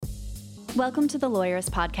Welcome to the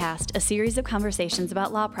Lawyerist Podcast, a series of conversations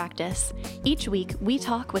about law practice. Each week, we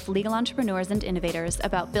talk with legal entrepreneurs and innovators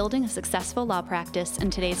about building a successful law practice in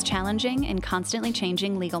today's challenging and constantly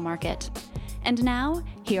changing legal market. And now,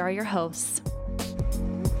 here are your hosts.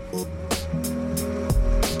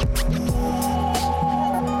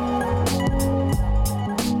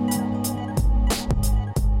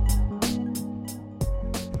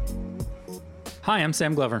 Hi, I'm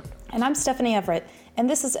Sam Glover. And I'm Stephanie Everett, and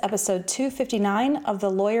this is episode 259 of the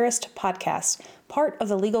Lawyerist Podcast, part of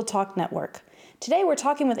the Legal Talk Network. Today we're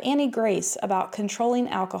talking with Annie Grace about controlling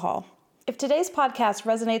alcohol. If today's podcast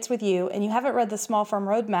resonates with you and you haven't read the Small Firm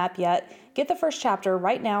Roadmap yet, get the first chapter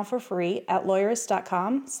right now for free at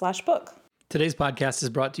lawyerist.com/book. Today's podcast is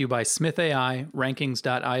brought to you by Smith AI,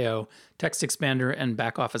 Rankings.io, Text Expander, and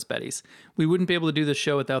Back Office Betties. We wouldn't be able to do this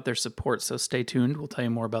show without their support, so stay tuned. We'll tell you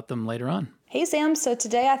more about them later on. Hey, Sam. So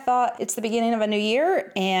today I thought it's the beginning of a new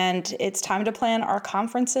year, and it's time to plan our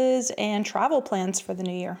conferences and travel plans for the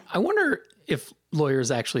new year. I wonder if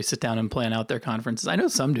lawyers actually sit down and plan out their conferences. I know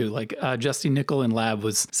some do. Like Justine Nickel in Lab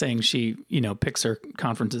was saying she, picks her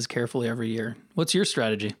conferences carefully every year. What's your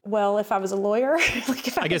strategy? Well, if I was a lawyer,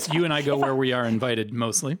 I guess you and I go where we are invited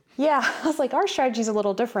mostly. Yeah, I was like, our strategy's a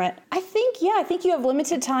little different. I think you have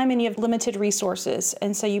limited time and you have limited resources.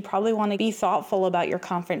 And so you probably want to be thoughtful about your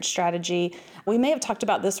conference strategy. We may have talked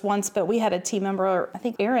about this once, but we had a team member, I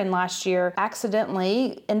think Aaron last year,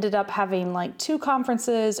 accidentally ended up having like 2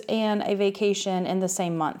 conferences and a vacation in the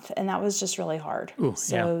same month. And that was just really hard. Ooh,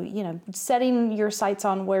 so, setting your sights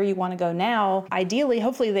on where you want to go now, ideally,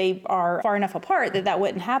 hopefully they are far enough apart that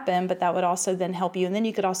wouldn't happen, but that would also then help you. And then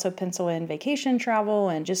you could also pencil in vacation travel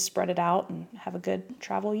and just spread it out and have a good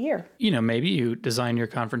travel year. Maybe you design your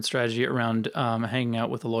conference strategy around hanging out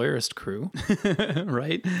with the Lawyerist crew,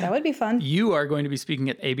 right? That would be fun. You are going to be speaking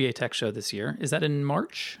at ABA Tech Show this year. Is that in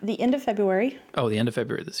March? The end of February. Oh, the end of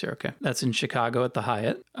February this year. Okay. That's in Chicago at the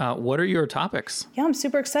Hyatt. What are your topics? Yeah, I'm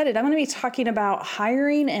super excited. I'm going to be talking about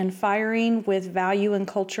hiring and firing with value and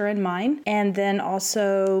culture in mind, and then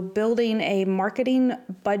also building a marketing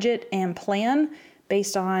budget and plan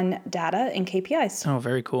based on data and KPIs. Oh,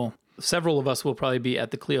 very cool. Several of us will probably be at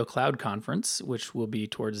the Clio Cloud Conference, which will be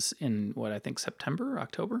September,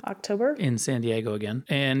 October? In San Diego again.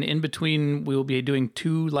 And in between, we will be doing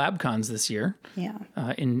 2 LabCons this year. Yeah.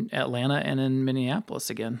 In Atlanta and in Minneapolis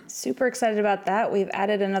again. Super excited about that. We've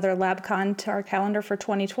added another LabCon to our calendar for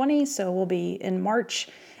 2020, so we'll be in March.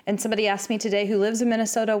 And somebody asked me today who lives in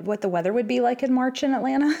Minnesota what the weather would be like in March in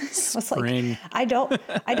Atlanta. So I was like, I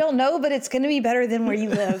don't know, but it's going to be better than where you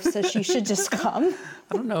live, so you should just come.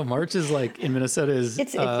 I don't know. March is in Minnesota is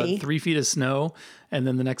it's 3 feet of snow, and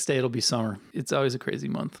then the next day it'll be summer. It's always a crazy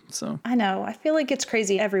month. So I know. I feel like it's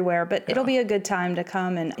crazy everywhere, but it'll be a good time to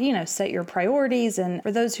come and, set your priorities. And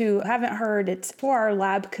for those who haven't heard, it's for our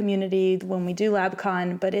lab community when we do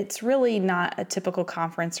LabCon, but it's really not a typical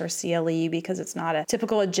conference or CLE because it's not a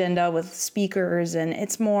typical agenda with speakers. And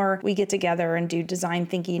it's more we get together and do design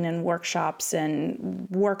thinking and workshops and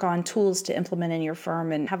work on tools to implement in your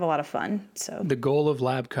firm and have a lot of fun. So the goal of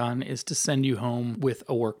LabCon is to send you home with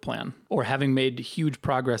a work plan or having made huge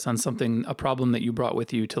progress on a problem that you brought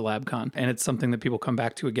with you to LabCon. And it's something that people come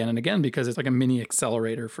back to again and again because it's like a mini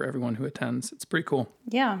accelerator for everyone who attends. It's pretty cool.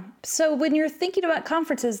 Yeah. So when you're thinking about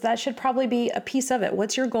conferences, that should probably be a piece of it.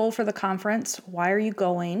 What's your goal for the conference? Why are you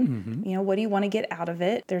going? Mm-hmm. What do you want to get out of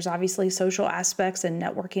it? There's obviously social aspects and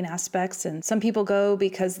networking aspects. And some people go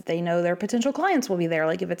because they know their potential clients will be there.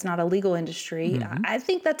 Like if it's not a legal industry, mm-hmm. I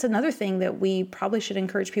think that's another thing that we probably should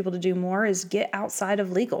encourage people to do more is get outside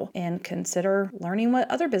of legal and consider learning what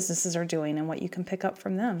other businesses are doing and what you can pick up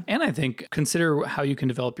from them. And I think consider how you can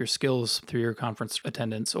develop your skills through your conference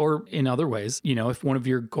attendance or in other ways. If one of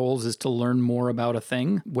your goals is to learn more about a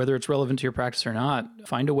thing, whether it's relevant to your practice or not,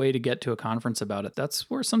 find a way to get to a conference about it. That's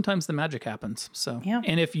where sometimes the magic happens. So, yeah.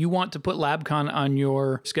 And if you want to put LabCon on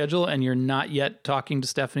your schedule and you're not yet talking to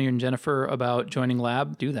Stephanie and Jennifer about joining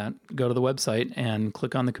Lab, do that. Go to the website and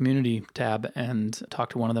click on the community tab and talk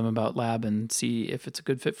to one of them about Lab and see if it's a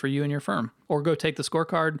good fit for you and your firm. Or go take the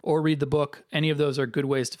scorecard or read the book. Any of those are good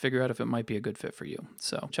ways to figure out if it might be a good fit for you.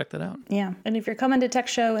 So check that out. Yeah. And if you're coming to Tech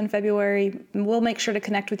Show in February, we'll make sure to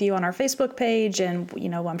connect with you on our Facebook page. And,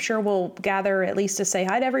 I'm sure we'll gather at least to say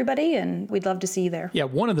hi to everybody. And we'd love to see you there. Yeah.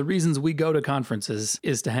 One of the reasons we go to conferences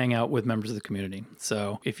is to hang out with members of the community.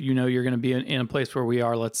 So if you're going to be in a place where we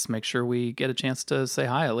are, let's make sure we get a chance to say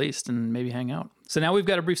hi at least and maybe hang out. So now we've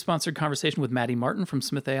got a brief sponsored conversation with Maddie Martin from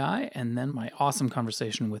Smith AI, and then my awesome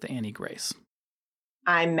conversation with Annie Grace.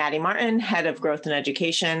 I'm Maddie Martin, Head of Growth and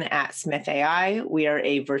Education at Smith AI. We are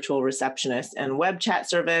a virtual receptionist and web chat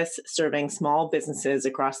service serving small businesses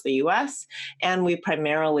across the U.S., and we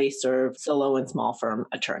primarily serve solo and small firm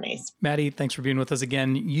attorneys. Maddie, thanks for being with us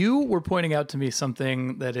again. You were pointing out to me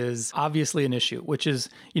something that is obviously an issue, which is,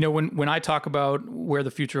 when I talk about where the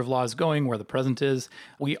future of law is going, where the present is,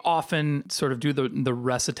 we often sort of do the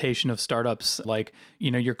recitation of startups like,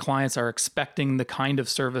 your clients are expecting the kind of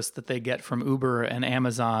service that they get from Uber and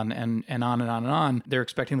Amazon and on and on and on. They're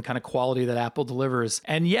expecting the kind of quality that Apple delivers.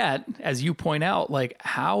 And yet, as you point out, like,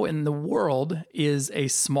 how in the world is a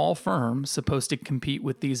small firm supposed to compete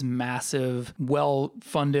with these massive,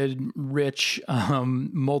 well-funded, rich,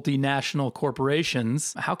 multinational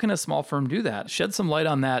corporations? How can a small firm do that? Shed some light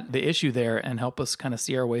on the issue there, and help us kind of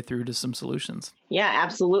see our way through to some solutions. Yeah,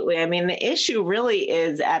 absolutely. I mean, the issue really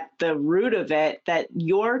is at the root of it that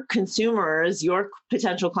your consumers, your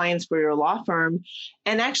potential clients for your law firm,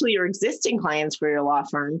 and actually your existing clients for your law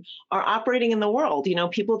firm are operating in the world.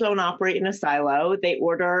 People don't operate in a silo. They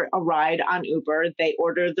order a ride on Uber. They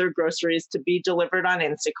order their groceries to be delivered on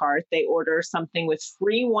Instacart. They order something with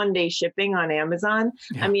free one-day shipping on Amazon.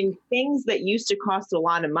 Yeah. I mean, things that used to cost a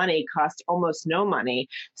lot of money cost almost no money.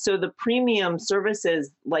 So the premium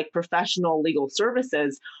services like professional legal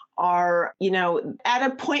services are,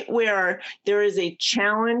 at a point where there is a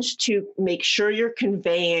challenge to make sure you're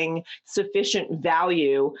conveying sufficient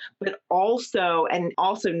value, but also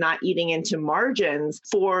not eating into margins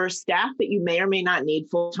for staff that you may or may not need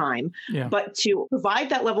full time, but to provide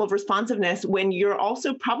that level of responsiveness when you're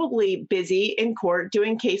also probably busy in court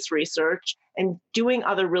doing case research and doing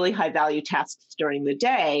other really high value tasks during the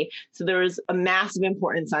day. So there is a massive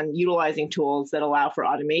importance on utilizing tools that allow for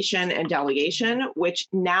automation and delegation, which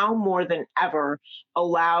now more than ever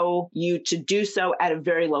allow you to do so at a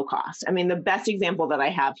very low cost. I mean, the best example that I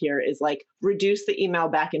have here is like reduce the email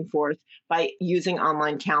back and forth by using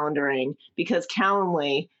online calendaring, because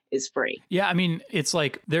Calendly is free. Yeah, I mean, it's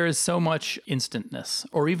like there is so much instantness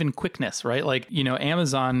or even quickness, right? Like,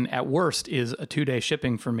 Amazon at worst is a 2-day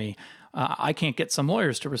shipping for me. I can't get some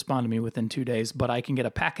lawyers to respond to me within 2 days, but I can get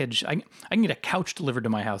a package. I can get a couch delivered to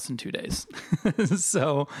my house in 2 days.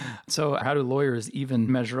 So how do lawyers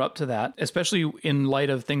even measure up to that? Especially in light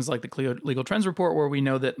of things like the Clio Legal Trends report, where we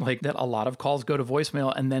know that a lot of calls go to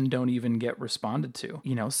voicemail and then don't even get responded to.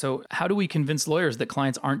 So how do we convince lawyers that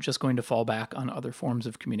clients aren't just going to fall back on other forms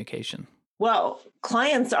of communication? Well,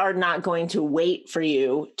 clients are not going to wait for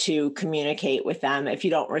you to communicate with them if you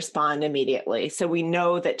don't respond immediately. So we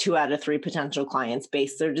know that 2 out of 3 potential clients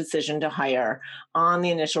base their decision to hire on the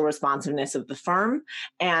initial responsiveness of the firm,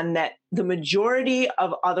 and that the majority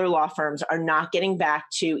of other law firms are not getting back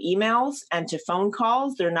to emails and to phone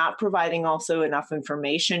calls. They're not providing also enough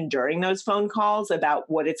information during those phone calls about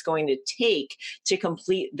what it's going to take to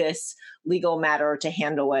complete this legal matter, to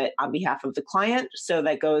handle it on behalf of the client. So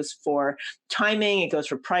that goes for timing, it goes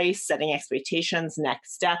for price, setting expectations,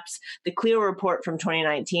 next steps. The Clio report from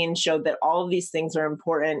 2019 showed that all of these things are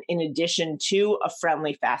important in addition to a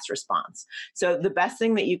friendly, fast response. So the best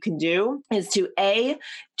thing that you can do is to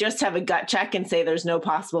just have a gut check and say, there's no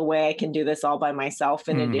possible way I can do this all by myself,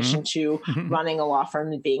 in addition to running a law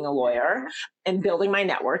firm and being a lawyer and building my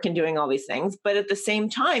network and doing all these things. But at the same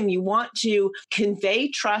time, you want to convey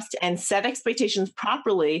trust and set expectations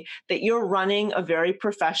properly that you're running a very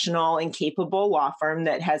professional and capable law firm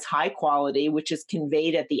that has high quality, which is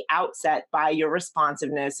conveyed at the outset by your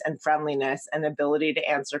responsiveness and friendliness and ability to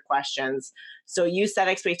answer questions. So you set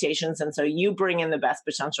expectations, and so you bring in the best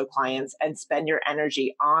potential clients and spend your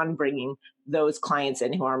energy on bringing those clients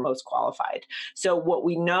in who are most qualified. So what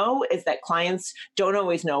we know is that clients don't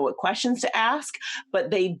always know what questions to ask, but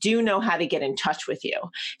they do know how to get in touch with you.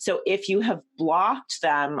 So if you have blocked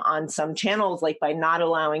them on some channels, like by not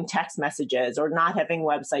allowing text messages or not having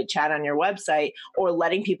website chat on your website, or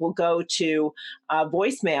letting people go to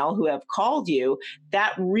voicemail who have called you,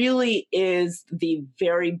 that really is the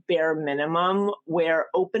very bare minimum, where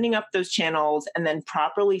opening up those channels and then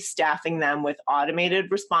properly staffing them with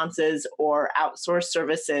automated responses or outsourced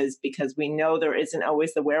services, because we know there isn't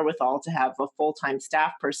always the wherewithal to have a full-time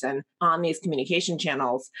staff person on these communication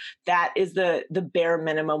channels. That is the bare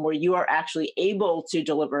minimum where you are actually able to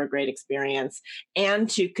deliver a great experience and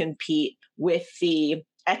to compete with the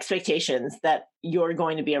expectations that you're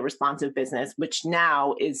going to be a responsive business, which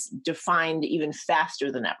now is defined even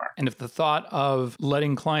faster than ever. And if the thought of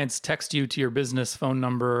letting clients text you to your business phone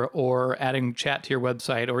number or adding chat to your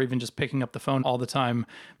website or even just picking up the phone all the time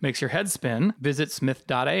makes your head spin, visit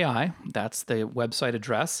smith.ai. That's the website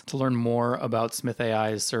address to learn more about Smith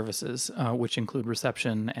AI's services, which include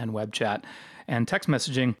reception and web chat and text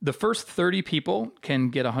messaging. The first 30 people can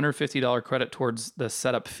get a $150 credit towards the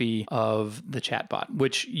setup fee of the chatbot,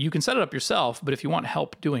 which you can set it up yourself, but if you want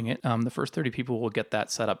help doing it, the first 30 people will get that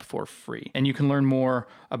set up for free. And you can learn more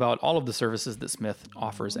about all of the services that Smith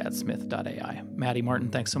offers at smith.ai. Maddie Martin,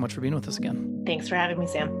 thanks so much for being with us again. Thanks for having me,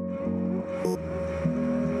 Sam.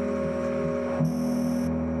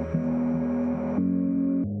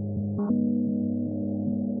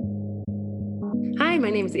 Hi, my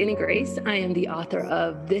name is Annie Grace. I am the author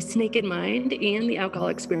of This Naked Mind and The Alcohol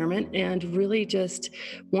Experiment, and really just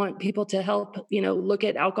want people to help, look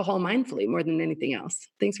at alcohol mindfully more than anything else.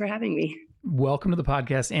 Thanks for having me. Welcome to the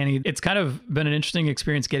podcast, Annie. It's kind of been an interesting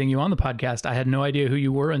experience getting you on the podcast. I had no idea who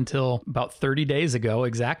you were until about 30 days ago,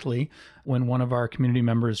 exactly, when one of our community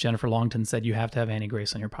members, Jennifer Longton, said you have to have Annie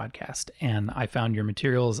Grace on your podcast. And I found your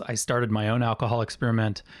materials. I started my own alcohol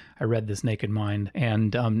experiment. I read This Naked Mind,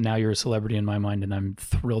 and now you're a celebrity in my mind, and I'm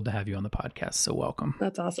thrilled to have you on the podcast. So welcome.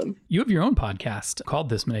 That's awesome. You have your own podcast called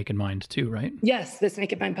This Naked Mind too, right? Yes, This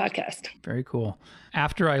Naked Mind podcast. Very cool.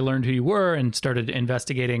 After I learned who you were and started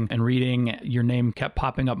investigating and reading, your name kept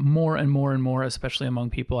popping up more and more and more, especially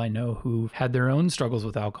among people I know who had their own struggles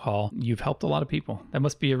with alcohol. You've helped a lot of people. That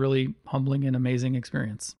must be a really humbling and amazing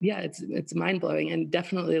experience. Yeah, it's mind-blowing, and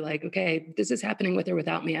definitely like, okay, this is happening with or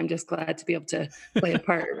without me. I'm just glad to be able to play a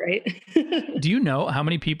part, right? Do you know how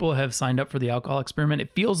many people have signed up for the alcohol experiment?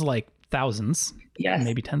 It feels like thousands. Yes.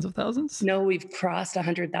 Maybe tens of thousands? No, we've crossed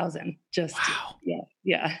 100,000. Just, wow.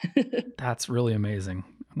 Yeah. That's really amazing.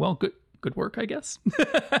 Well, good work, I guess. You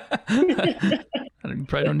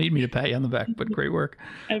probably don't need me to pat you on the back, but great work.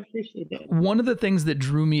 I appreciate it. One of the things that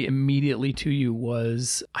drew me immediately to you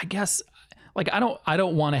was, I guess, like, I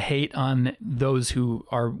don't want to hate on those who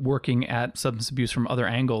are working at substance abuse from other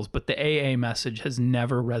angles, but the AA message has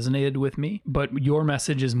never resonated with me. But your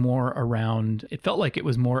message is more around, it felt like it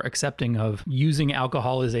was more accepting of using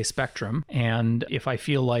alcohol as a spectrum. And if I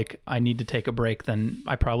feel like I need to take a break, then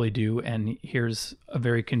I probably do. And here's a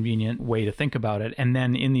very convenient way to think about it. And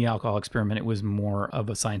then in the alcohol experiment, it was more of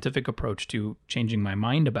a scientific approach to changing my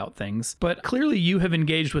mind about things. But clearly you have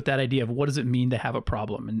engaged with that idea of what does it mean to have a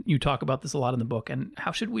problem? And you talk about this a lot in the book. And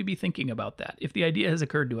how should we be thinking about that? If the idea has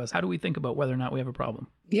occurred to us, how do we think about whether or not we have a problem?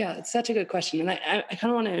 Yeah, it's such a good question. And I kind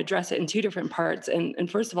of want to address it in two different parts. And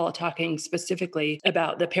first of all, talking specifically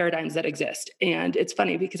about the paradigms that exist. And it's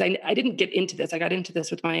funny because I didn't get into this. I got into this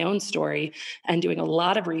with my own story and doing a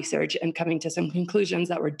lot of research and coming to some conclusions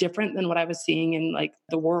that were different than what I was seeing in like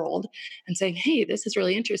the world and saying, hey, this is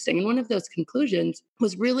really interesting. And one of those conclusions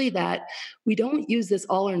was really that we don't use this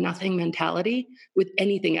all or nothing mentality with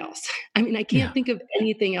anything else. I mean, I can't think of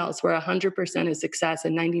anything else where 100% is success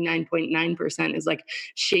and 99.9% is like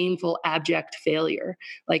shameful, abject failure.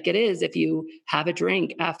 Like it is if you have a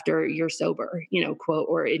drink after you're sober, quote,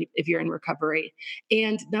 or if you're in recovery.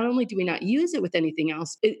 And not only do we not use it with anything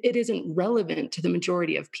else, it isn't relevant to the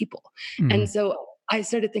majority of people. Mm-hmm. And so I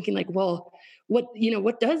started thinking like, well, what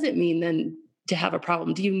does it mean then to have a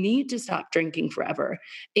problem? Do you need to stop drinking forever?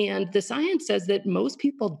 And the science says that most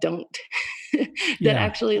people don't.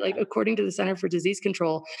 Actually, like according to the Center for Disease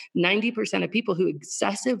Control, 90% of people who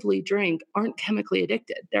excessively drink aren't chemically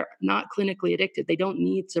addicted. They're not clinically addicted. They don't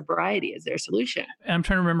need sobriety as their solution. And I'm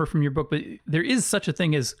trying to remember from your book, but there is such a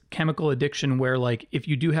thing as chemical addiction where like if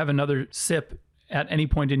you do have another sip at any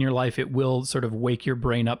point in your life, it will sort of wake your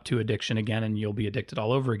brain up to addiction again and you'll be addicted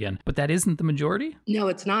all over again. But that isn't the majority? No,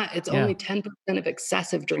 it's not. It's only 10% of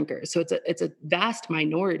excessive drinkers. So it's a vast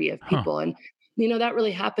minority of people. And that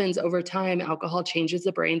really happens over time. Alcohol changes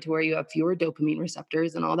the brain to where you have fewer dopamine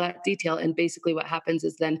receptors and all that detail. And basically what happens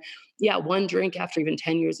is then, one drink after even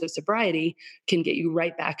 10 years of sobriety can get you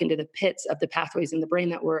right back into the pits of the pathways in the brain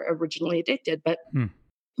that were originally addicted. But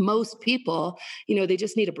most people, they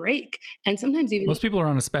just need a break. And sometimes even most people are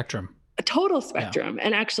on a spectrum. A total spectrum. Yeah.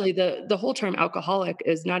 And actually the whole term alcoholic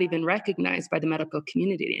is not even recognized by the medical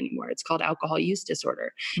community anymore. It's called alcohol use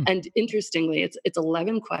disorder. And interestingly, it's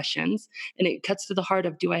 11 questions and it cuts to the heart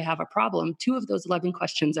of, do I have a problem? 2 of those 11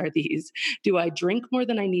 questions are these. Do I drink more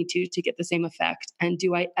than I need to get the same effect? And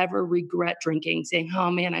do I ever regret drinking, saying,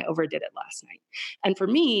 oh man, I overdid it last night? And for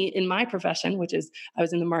me, in my profession, which is I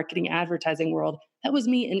was in the marketing advertising world, that was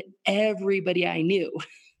me and everybody I knew.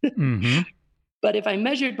 Mm-hmm. But if I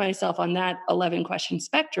measured myself on that 11 question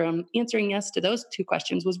spectrum, answering yes to those 2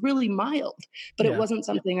 questions was really mild, but it wasn't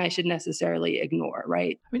something I should necessarily ignore,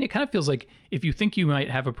 right? I mean, it kind of feels like if you think you might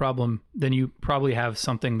have a problem, then you probably have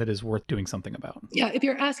something that is worth doing something about. Yeah, if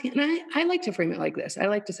you're asking, and I like to frame it like this. I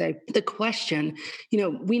like to say the question,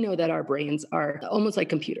 we know that our brains are almost like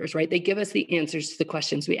computers, right? They give us the answers to the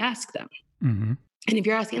questions we ask them. Mm-hmm. And if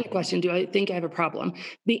you're asking the question, do I think I have a problem?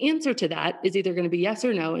 The answer to that is either going to be yes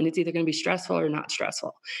or no, and it's either going to be stressful or not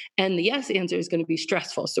stressful. And the yes answer is going to be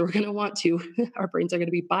stressful. So we're going to our brains are going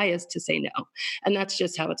to be biased to say no. And that's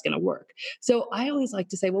just how it's going to work. So I always like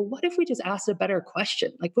to say, well, what if we just asked a better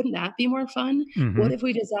question? Like, wouldn't that be more fun? Mm-hmm. What if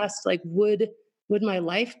we just asked, like, would my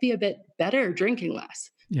life be a bit better drinking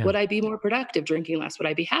less? Yeah. Would I be more productive drinking less? Would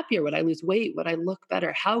I be happier? Would I lose weight? Would I look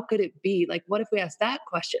better? How could it be? Like, what if we ask that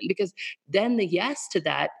question? Because then the yes to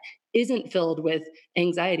that isn't filled with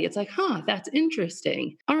anxiety. It's like, that's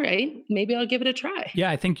interesting. All right, maybe I'll give it a try. Yeah,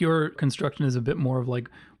 I think your construction is a bit more of like,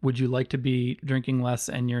 would you like to be drinking less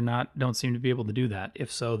and don't seem to be able to do that? If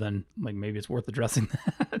so, then like maybe it's worth addressing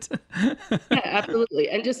that. Yeah, absolutely.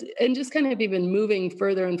 And just kind of even moving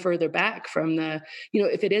further and further back from the,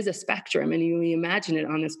 if it is a spectrum and you imagine it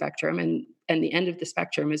on the spectrum and the end of the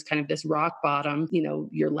spectrum is kind of this rock bottom,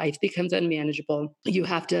 your life becomes unmanageable. You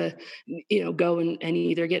have to, go and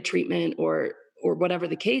either get treatment or whatever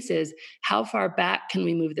the case is. How far back can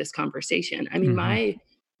we move this conversation? I mean,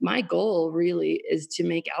 my goal really is to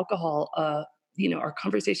make alcohol, our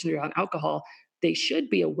conversations around alcohol, they should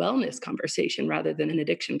be a wellness conversation rather than an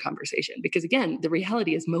addiction conversation. Because again, the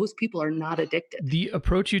reality is most people are not addicted. The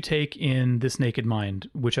approach you take in This Naked Mind,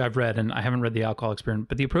 which I've read, and I haven't read The Alcohol Experiment,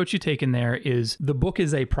 but the approach you take in there is the book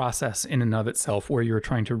is a process in and of itself where you're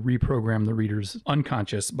trying to reprogram the reader's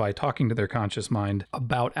unconscious by talking to their conscious mind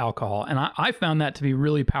about alcohol. And I found that to be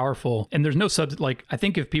really powerful. And there's no I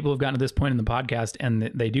think if people have gotten to this point in the podcast and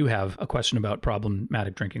they do have a question about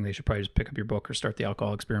problematic drinking, they should probably just pick up your book or start The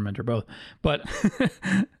Alcohol Experiment or both. But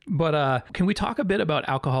can we talk a bit about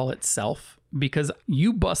alcohol itself? Because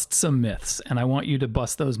you bust some myths, and I want you to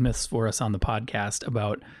bust those myths for us on the podcast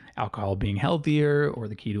about alcohol being healthier or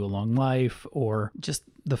the key to a long life or just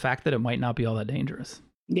the fact that it might not be all that dangerous.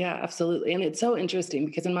 Yeah, absolutely. And it's so interesting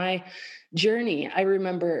because in my journey, I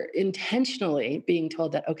remember intentionally being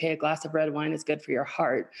told that, okay, a glass of red wine is good for your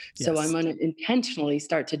heart. So I'm going to intentionally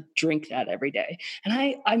start to drink that every day. And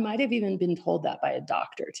I might have even been told that by a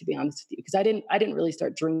doctor, to be honest with you, because I didn't really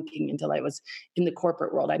start drinking until I was in the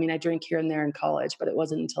corporate world. I mean, I drank here and there in college, but it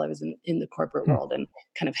wasn't until I was in the corporate world and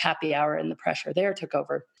kind of happy hour and the pressure there took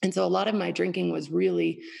over. And so a lot of my drinking was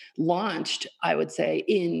really launched, I would say,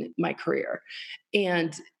 in my career.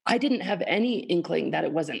 And I didn't have any inkling that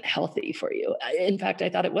it wasn't healthy for you. In fact, I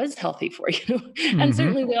thought it was healthy for you. And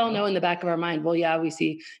certainly we all know in the back of our mind, well, yeah, we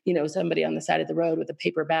see, somebody on the side of the road with a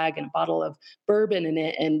paper bag and a bottle of bourbon in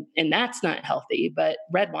it. And that's not healthy, but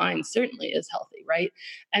red wine certainly is healthy, right?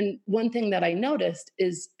 And one thing that I noticed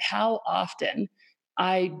is how often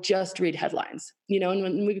I just read headlines, and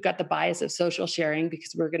when we've got the bias of social sharing,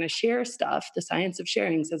 because we're going to share stuff, the science of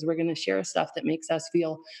sharing says we're going to share stuff that makes us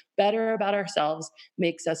feel better about ourselves,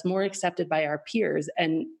 makes us more accepted by our peers.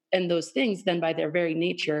 And those things then by their very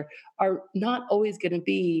nature are not always going to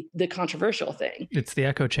be the controversial thing. It's the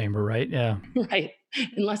echo chamber, right? Yeah. Right.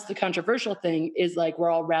 Unless the controversial thing is like we're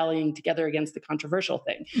all rallying together against the controversial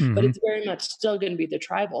thing, but it's very much still going to be the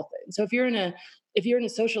tribal thing. So if you're in a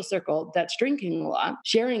social circle that's drinking a lot,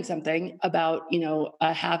 sharing something about,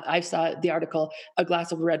 I saw the article, a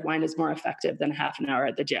glass of red wine is more effective than half an hour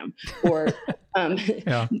at the gym, or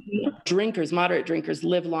moderate drinkers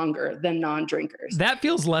live longer than non-drinkers. That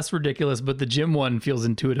feels less ridiculous, but the gym one feels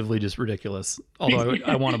intuitively just ridiculous. Although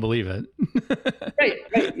I want to believe it.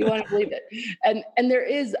 Right. You want to believe it. And there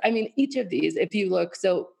is, each of these, if you look,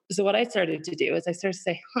 so what I started to do is I started to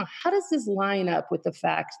say, how does this line up with the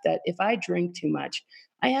fact that if I drink too much,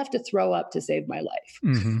 I have to throw up to save my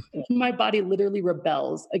life. My body literally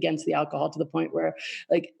rebels against the alcohol to the point where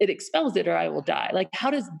like it expels it or I will die. Like,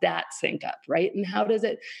 how does that sync up? Right. And how does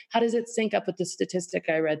it sync up with the statistic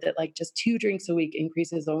I read that like just 2 drinks a week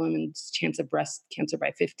increases a woman's chance of breast cancer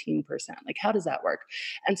by 15%? Like, how does that work?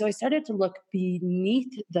 And so I started to look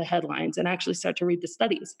beneath the headlines and actually start to read the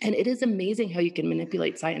studies. And it is amazing how you can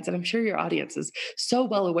manipulate science. And I'm sure your audience is so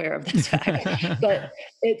well aware of this fact, but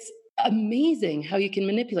it's amazing how you can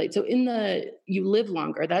manipulate. So in the You Live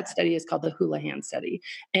Longer, that study is called the Houlihan study.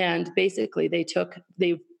 And basically they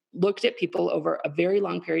looked at people over a very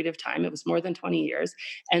long period of time. It was more than 20 years.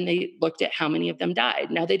 And they looked at how many of them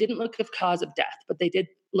died. Now, they didn't look at cause of death, but they did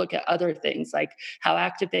look at other things like how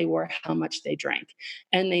active they were, how much they drank.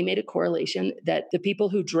 And they made a correlation that the people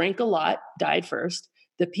who drank a lot died first,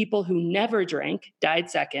 the people who never drank died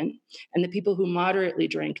second, and the people who moderately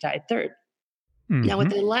drank died third. Mm-hmm. Now, what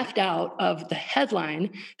they left out of the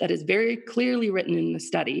headline that is very clearly written in the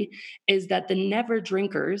study is that the never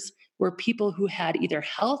drinkers were people who had either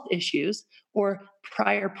health issues or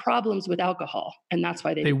prior problems with alcohol. And that's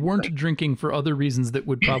why they weren't drinking for other reasons that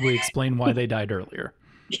would probably explain why they died earlier.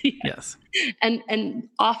 Yes. And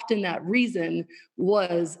often that reason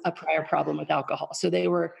was a prior problem with alcohol. So they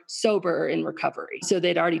were sober in recovery. So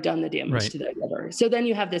they'd already done the damage to their liver. So then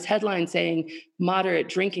you have this headline saying moderate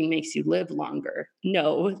drinking makes you live longer.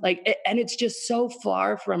 No, and it's just so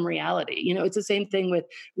far from reality. It's the same thing with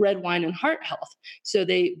red wine and heart health. So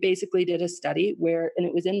they basically did a study and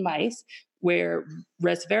it was in mice, where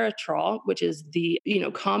resveratrol, which is the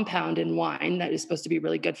compound in wine that is supposed to be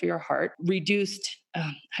really good for your heart, reduced,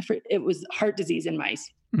 it was heart disease in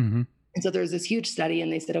mice. Mm-hmm. And so there's this huge study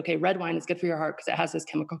and they said, okay, red wine is good for your heart because it has this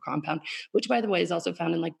chemical compound, which by the way is also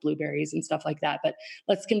found in like blueberries and stuff like that. But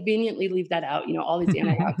let's conveniently leave that out, all these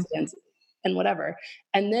antioxidants and whatever.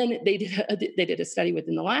 And then they did a study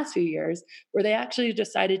within the last few years where they actually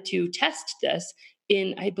decided to test this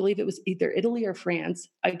in, I believe it was either Italy or France,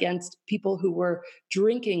 against people who were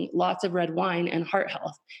drinking lots of red wine and heart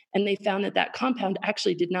health. And they found that compound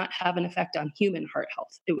actually did not have an effect on human heart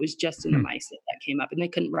health. It was just in the mice that came up, and they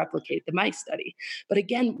couldn't replicate the mice study. But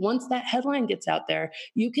again, once that headline gets out there,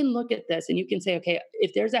 you can look at this and you can say, okay,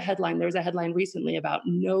 if there's a headline recently about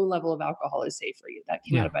no level of alcohol is safe for you. That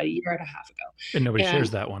came out about a year and a half ago. And nobody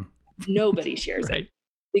shares that one. Nobody shares it.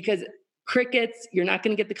 Because crickets, you're not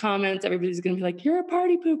going to get the comments. Everybody's going to be like, you're a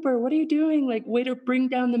party pooper. What are you doing? Like, way to bring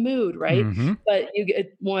down the mood, right? Mm-hmm. But you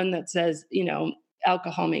get one that says,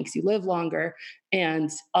 alcohol makes you live longer. And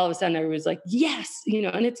all of a sudden everybody's like, yes,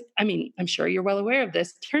 and I'm sure you're well aware of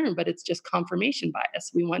this term, but it's just confirmation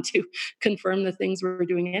bias. We want to confirm the things we're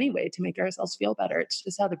doing anyway to make ourselves feel better. It's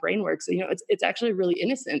just how the brain works. So, it's actually really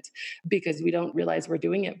innocent because we don't realize we're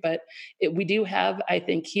doing it. But we do have, I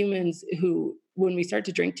think, humans who, when we start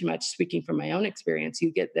to drink too much, speaking from my own experience,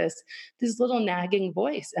 you get this little nagging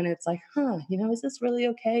voice. And it's like, is this really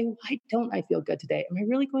okay? Why don't I feel good today? Am I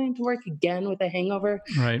really going to work again with a hangover?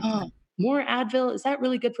 Right. More Advil, is that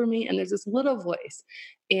really good for me? And there's this little voice.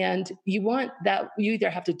 And you want that, you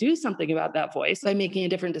either have to do something about that voice by making a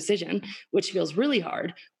different decision, which feels really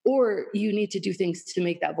hard, or you need to do things to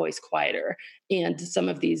make that voice quieter. And some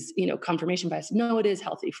of these, confirmation bias, no, it is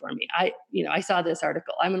healthy for me. I saw this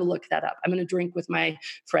article. I'm going to look that up. I'm going to drink with my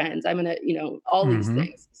friends. I'm going to, all these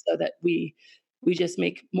things, so that we just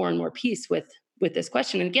make more and more peace with this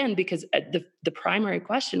question. And again, because the primary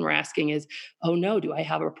question we're asking is, oh no, do I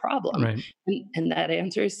have a problem? Right. And that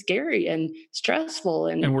answer is scary and stressful.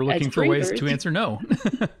 And we're looking for ways to answer no.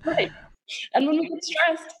 Right. And when we get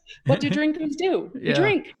stressed, what do drinkers do? Yeah.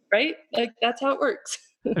 Drink, right? Like, that's how it works.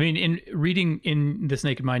 I mean, in reading in This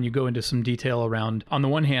Naked Mind, you go into some detail around, on the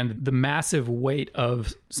one hand, the massive weight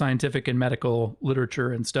of scientific and medical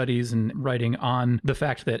literature and studies and writing on the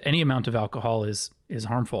fact that any amount of alcohol is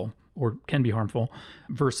harmful or can be harmful,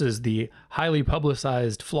 versus the highly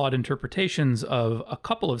publicized flawed interpretations of a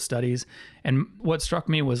couple of studies. And what struck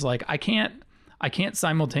me was like, I can't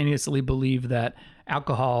simultaneously believe that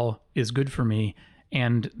alcohol is good for me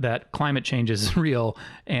and that climate change is real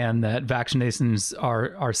and that vaccinations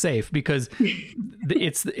are safe, because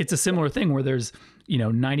it's a similar thing where there's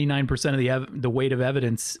 99% of the weight of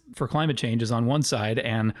evidence for climate change is on one side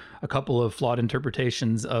and a couple of flawed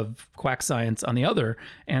interpretations of quack science on the other,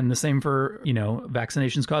 and the same for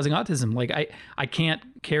vaccinations causing autism. Like I can't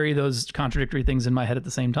carry those contradictory things in my head at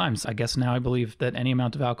the same time. So I guess now I believe that any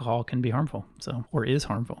amount of alcohol can be harmful, or is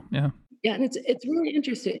harmful. Yeah, and it's really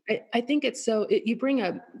interesting. I think it's you bring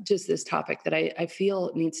up just this topic that I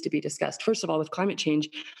feel needs to be discussed. First of all, with climate change,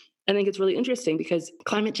 I think it's really interesting because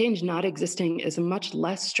climate change not existing is a much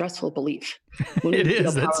less stressful belief. It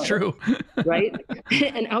is, that's true. Right?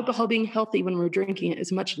 And alcohol being healthy when we're drinking it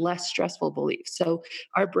is a much less stressful belief. So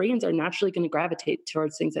our brains are naturally going to gravitate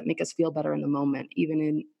towards things that make us feel better in the moment,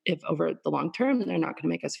 even if over the long term, they're not going to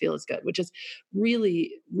make us feel as good, which is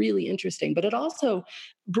really, really interesting. But it also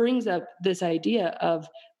brings up this idea of,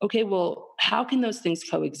 okay, well, how can those things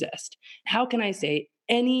coexist? How can I say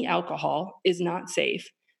any alcohol is not safe?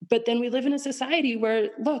 But then we live in a society where,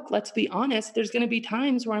 look, let's be honest, there's going to be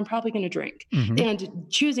times where I'm probably going to drink. Mm-hmm. And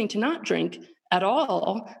choosing to not drink at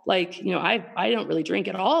all. Like, I don't really drink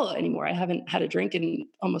at all anymore. I haven't had a drink in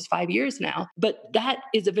almost 5 years now, but that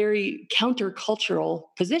is a very countercultural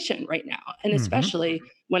position right now. And especially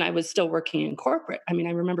when I was still working in corporate. I mean,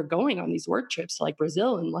 I remember going on these work trips to like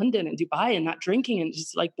Brazil and London and Dubai and not drinking and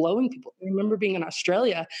just like blowing people. I remember being in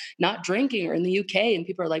Australia, not drinking, or in the UK, and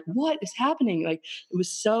people are like, what is happening? Like, it was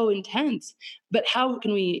so intense. But how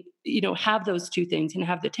can we, have those two things and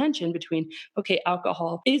have the tension between, okay,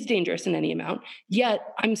 alcohol is dangerous in any amount,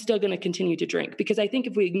 yet I'm still going to continue to drink? Because I think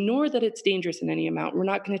if we ignore that it's dangerous in any amount, we're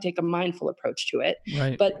not going to take a mindful approach to it.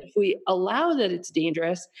 Right. But if we allow that it's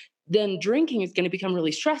dangerous, then drinking is going to become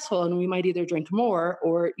really stressful, and we might either drink more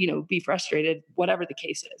or, be frustrated, whatever the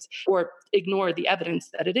case is, or ignore the evidence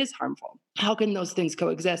that it is harmful. How can those things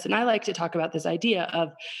coexist? And I like to talk about this idea of,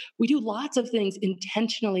 we do lots of things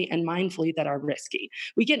intentionally and mindfully that are risky.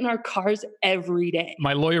 We get in our cars every day.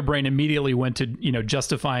 My lawyer brain immediately went to,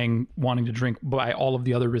 justifying wanting to drink by all of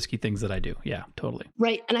the other risky things that I do. Yeah, totally.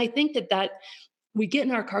 Right. And I think that we get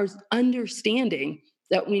in our cars understanding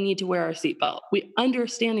that we need to wear our seatbelt. We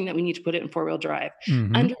understanding that we need to put it in 4-wheel drive.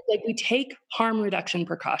 We take harm reduction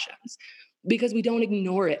precautions because we don't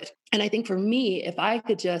ignore it. And I think for me, if I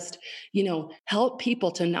could just, help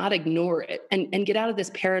people to not ignore it and get out of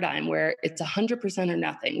this paradigm where it's 100% or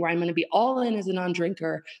nothing, where I'm going to be all in as a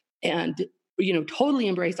non-drinker and totally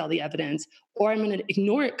embrace all the evidence, or I'm going to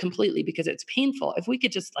ignore it completely because it's painful. If we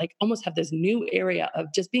could just like almost have this new area of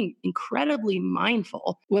just being incredibly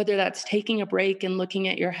mindful, whether that's taking a break and looking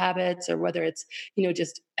at your habits, or whether it's,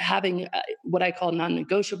 just having what I call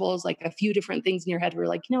non-negotiables, like a few different things in your head where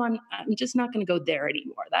like, I'm just not going to go there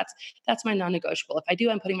anymore. That's my non-negotiable. If I do,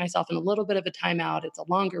 I'm putting myself in a little bit of a timeout. It's a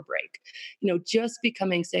longer break, just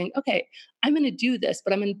saying, okay, I'm going to do this,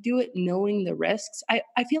 but I'm going to do it knowing the risks.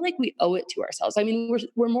 I feel like we owe it to ourselves. I mean,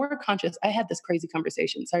 we're more conscious. I had this crazy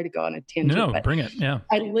conversation. Sorry to go on a tangent. No, bring it. Yeah.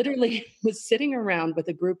 I literally was sitting around with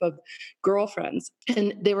a group of girlfriends,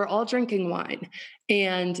 and they were all drinking wine,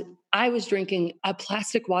 and I was drinking a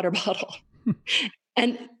plastic water bottle.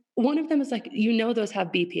 And one of them was like, those have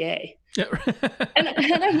BPA. Yeah. and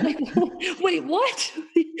I'm like, wait, what?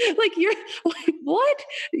 Like, you're like, what?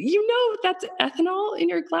 That's ethanol in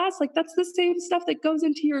your glass. Like, that's the same stuff that goes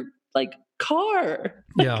into your like car.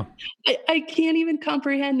 Yeah. I can't even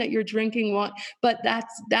comprehend that you're drinking wine, but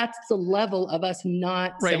that's the level of us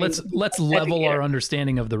not right. saying, Let's level our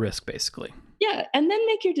understanding of the risk, basically. Yeah. And then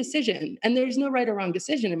make your decision. And there's no right or wrong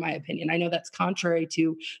decision, in my opinion. I know that's contrary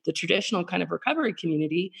to the traditional kind of recovery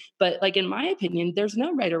community, but like, in my opinion, there's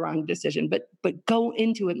no right or wrong decision, but go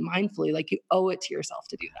into it mindfully. Like, you owe it to yourself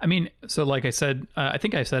to do that. I mean, so like I said, I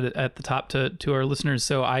think I said it at the top to our listeners.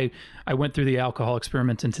 So I went through the alcohol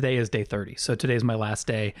experiment, and today is day 30. So today's my last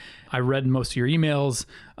day. I read most of your emails.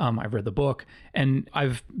 I've read the book, and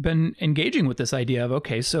I've been engaging with this idea of,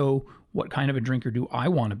 okay, so what kind of a drinker do I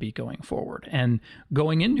want to be going forward? And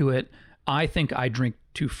going into it, I think I drink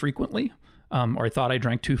too frequently, or I thought I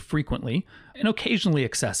drank too frequently, and occasionally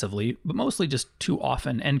excessively, but mostly just too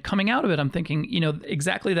often. And coming out of it, I'm thinking,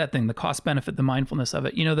 exactly that thing, the cost benefit, the mindfulness of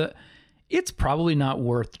it, it's probably not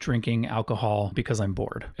worth drinking alcohol because I'm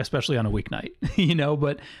bored, especially on a weeknight,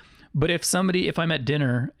 But if I'm at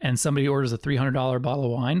dinner and somebody orders a $300 bottle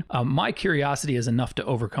of wine, my curiosity is enough to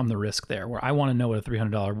overcome the risk there, where I want to know what a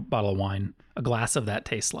 $300 bottle of wine, a glass of that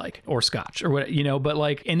tastes like, or scotch, or what, but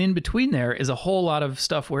like, and in between there is a whole lot of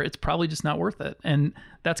stuff where it's probably just not worth it. And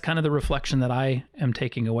that's kind of the reflection that I am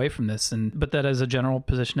taking away from this. But that as a general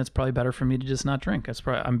position, it's probably better for me to just not drink.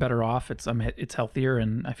 I'm better off. It's healthier,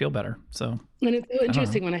 and I feel better. So. And it's so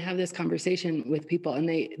interesting when I have this conversation with people, and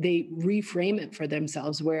they reframe it for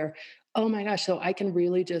themselves where, oh my gosh, so I can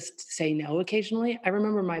really just say no occasionally. I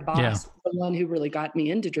remember my boss, the one who really got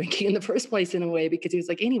me into drinking in the first place, in a way, because he was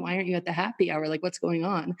like, Amy, why aren't you at the happy hour? Like, what's going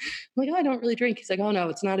on? I'm like, oh, I don't really drink. He's like, oh no,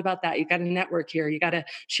 it's not about that. You got to network here. You got to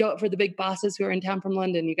show up for the big bosses who are in town from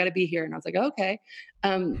London. You got to be here. And I was like, okay.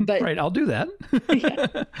 But right, I'll do that.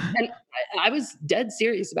 Yeah. And I was dead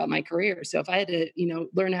serious about my career. So if I had to,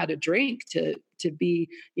 learn how to drink to be,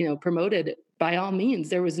 promoted, by all means,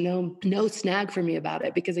 there was no snag for me about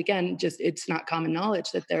it, because again, it's not common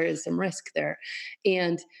knowledge that there is some risk there.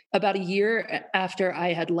 And about a year after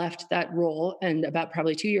I had left that role, and about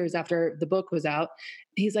probably 2 years after the book was out,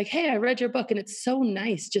 he's like, hey, I read your book, and it's so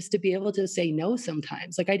nice just to be able to say no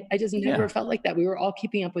sometimes. Like, I just never felt like that. We were all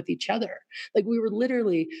keeping up with each other. Like, we were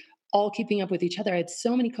literally all keeping up with each other. I had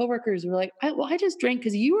so many coworkers who were like, I just drank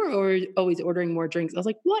because you were always ordering more drinks. I was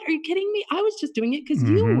like, what? Are you kidding me? I was just doing it because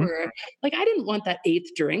you were. Like, I didn't want that 8th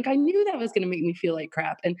drink. I knew that was going to make me feel like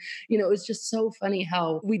crap. And, it was just so funny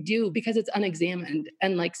how we do, because it's unexamined,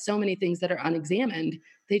 and like so many things that are unexamined,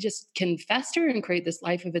 they just can fester and create this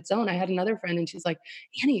life of its own. I had another friend and she's like,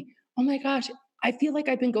 Annie, oh my gosh, I feel like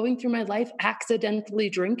I've been going through my life accidentally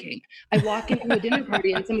drinking. I walk into a dinner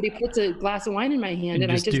party and somebody puts a glass of wine in my hand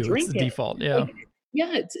and I just drink it's it. Default, yeah. Like,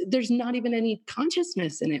 yeah, there's not even any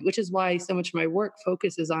consciousness in it, which is why so much of my work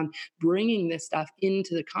focuses on bringing this stuff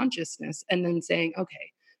into the consciousness and then saying,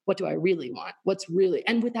 okay, what do I really want? What's really,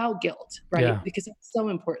 and without guilt, right? Yeah. Because it's so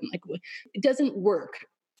important. Like, it doesn't work.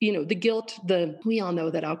 The guilt, we all know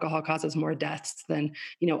that alcohol causes more deaths than,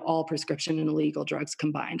 all prescription and illegal drugs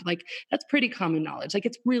combined. Like, that's pretty common knowledge. Like,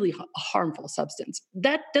 it's really a harmful substance.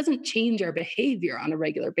 That doesn't change our behavior on a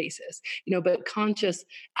regular basis, but conscious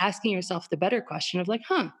asking yourself the better question of like,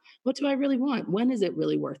 what do I really want? When is it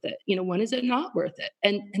really worth it? When is it not worth it?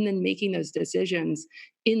 And then making those decisions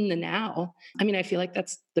in the now. I mean, I feel like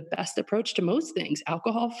that's the best approach to most things: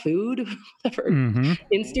 alcohol, food, whatever,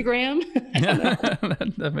 Instagram.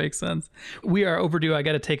 That makes sense. We are overdue. I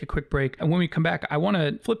got to take a quick break. And when we come back, I want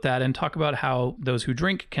to flip that and talk about how those who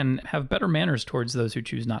drink can have better manners towards those who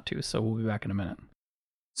choose not to. So we'll be back in a minute.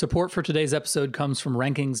 Support for today's episode comes from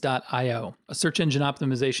Rankings.io, a search engine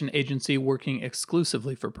optimization agency working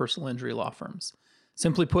exclusively for personal injury law firms.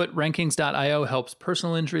 Simply put, Rankings.io helps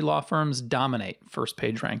personal injury law firms dominate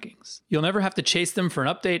first-page rankings. You'll never have to chase them for an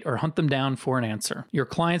update or hunt them down for an answer. Your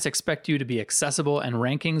clients expect you to be accessible, and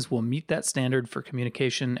Rankings will meet that standard for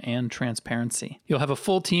communication and transparency. You'll have a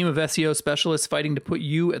full team of SEO specialists fighting to put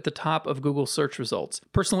you at the top of Google search results.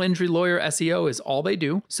 Personal injury lawyer SEO is all they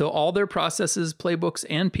do, so all their processes, playbooks,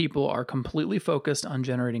 and people are completely focused on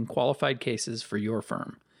generating qualified cases for your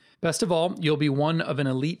firm. Best of all, you'll be one of an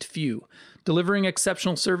elite few. Delivering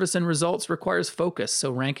exceptional service and results requires focus,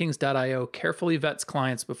 so Rankings.io carefully vets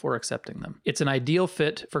clients before accepting them. It's an ideal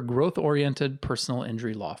fit for growth-oriented personal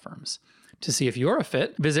injury law firms. To see if you're a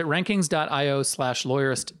fit, visit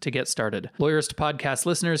rankings.io/lawyerist to get started. Lawyerist podcast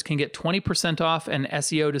listeners can get 20% off an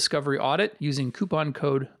SEO discovery audit using coupon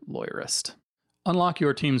code Lawyerist. Unlock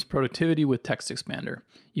your team's productivity with TextExpander.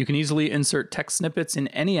 You can easily insert text snippets in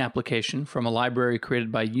any application from a library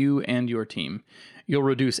created by you and your team. You'll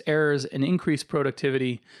reduce errors and increase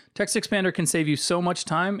productivity. TextExpander can save you so much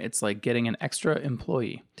time, it's like getting an extra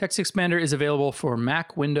employee. TextExpander is available for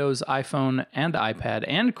Mac, Windows, iPhone, and iPad,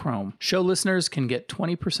 and Chrome. Show listeners can get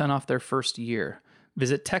 20% off their first year.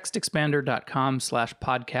 Visit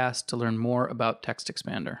textexpander.com/podcast to learn more about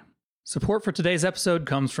TextExpander. Support for today's episode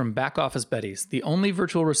comes from Back Office Betties, the only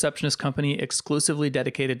virtual receptionist company exclusively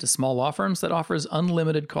dedicated to small law firms that offers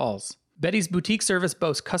unlimited calls. Betty's boutique service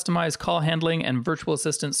boasts customized call handling and virtual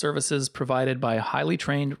assistant services provided by highly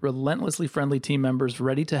trained, relentlessly friendly team members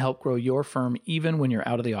ready to help grow your firm even when you're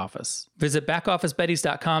out of the office. Visit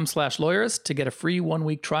backofficebetties.com/lawyerist to get a free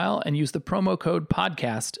 1-week trial and use the promo code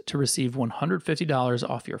podcast to receive $150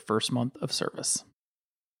 off your first month of service.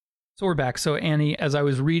 So we're back. So Annie, as I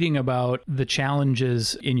was reading about the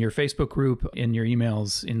challenges in your Facebook group, in your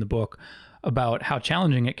emails, in the book, about how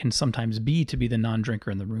challenging it can sometimes be to be the non-drinker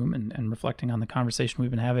in the room, and reflecting on the conversation we've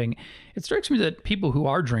been having, it strikes me that people who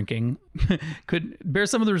are drinking could bear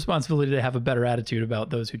some of the responsibility to have a better attitude about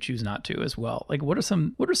those who choose not to as well. Like, what are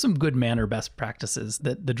some good manner best practices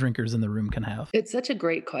that the drinkers in the room can have? It's such a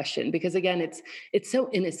great question because, again, it's so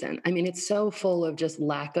innocent. I mean, it's so full of just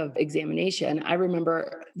lack of examination. I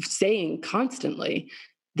remember saying constantly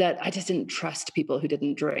that I just didn't trust people who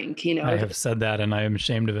didn't drink, I have said that and I am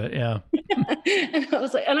ashamed of it. Yeah. And I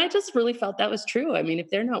was like, and I just really felt that was true. I mean, if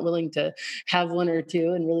they're not willing to have one or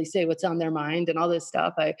two and really say what's on their mind and all this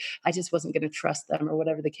stuff, I just wasn't going to trust them, or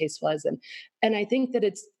whatever the case was. And I think that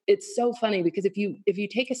it's so funny because if you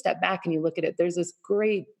take a step back and you look at it, there's this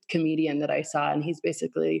great comedian that I saw, and he's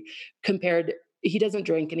basically he doesn't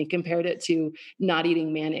drink, and he compared it to not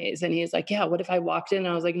eating mayonnaise. And he's like, yeah, what if I walked in and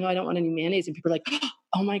I was like, no, I don't want any mayonnaise. And people are like,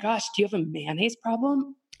 oh my gosh, do you have a mayonnaise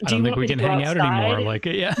problem? I don't think we can hang out anymore. Like,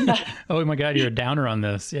 yeah. Oh my God, you're a downer on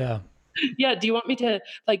this. Yeah. Yeah. Do you want me to,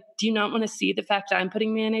 do you not want to see the fact that I'm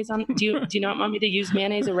putting mayonnaise on? Do you not want me to use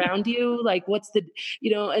mayonnaise around you? Like, what's the,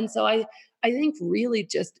 and so I think really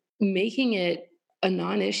just making it a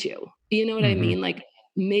non-issue, you know what I mean? Like,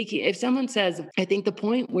 if someone says, I think the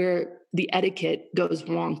point where the etiquette goes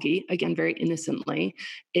wonky, again, very innocently,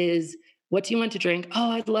 is, what do you want to drink?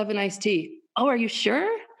 Oh, I'd love an iced tea. Oh, are you sure?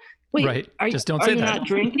 Wait, right. Just don't say that. Are you not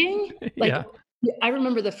drinking? Yeah. I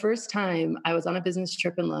remember the first time I was on a business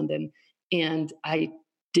trip in London, and I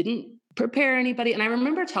didn't prepare anybody. And I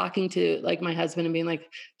remember talking to like my husband and being like,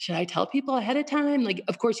 should I tell people ahead of time? Like,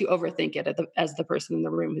 of course you overthink it as the person in the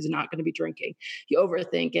room who's not going to be drinking. You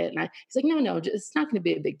overthink it. And he's like, no, it's not going to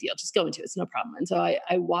be a big deal. Just go into it. It's no problem. And so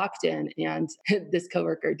I walked in, and this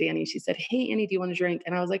coworker, Danny, she said, hey, Annie, do you want to drink?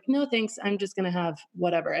 And I was like, no, thanks. I'm just going to have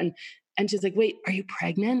whatever. And she's like, wait, are you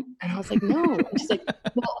pregnant? And I was like, no. And she's like,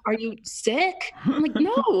 well, are you sick? I'm like,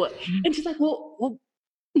 no. And she's like, well,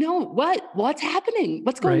 no, what's happening?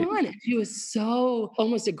 What's going on? And she was so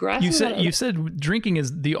almost aggressive. You said drinking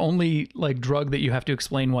is the only like drug that you have to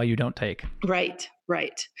explain why you don't take. Right.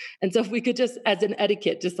 And so if we could just, as an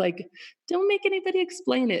etiquette, just like, don't make anybody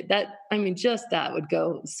explain it. Just that would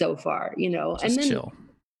go so far, Just and then chill.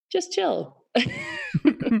 Just chill.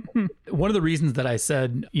 One of the reasons that I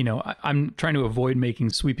said, I'm trying to avoid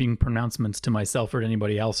making sweeping pronouncements to myself or to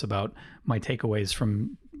anybody else about my takeaways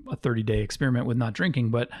from a 30-day experiment with not drinking.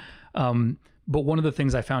 But one of the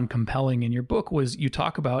things I found compelling in your book was you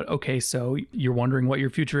talk about, okay, so you're wondering what your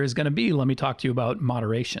future is going to be. Let me talk to you about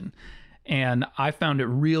moderation. And I found it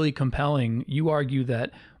really compelling. You argue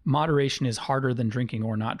that moderation is harder than drinking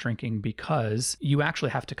or not drinking because you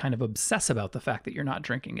actually have to kind of obsess about the fact that you're not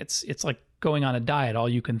drinking. It's like going on a diet. All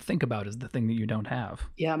you can think about is the thing that you don't have.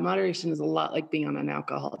 Yeah, moderation is a lot like being on an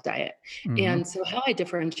alcohol diet. Mm-hmm. And so how I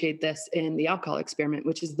differentiate this in The Alcohol Experiment,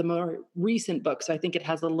 which is the more recent book, so I think it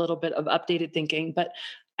has a little bit of updated thinking, but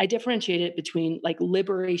I differentiate it between like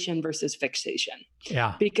liberation versus fixation.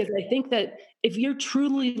 Yeah. Because I think that if you're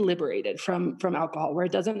truly liberated from alcohol, where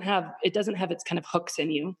it doesn't have its kind of hooks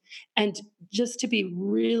in you, and just to be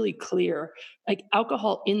really clear, like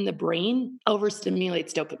alcohol in the brain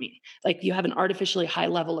overstimulates dopamine. Like you have an artificially high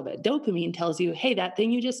level of it. Dopamine tells you, hey, that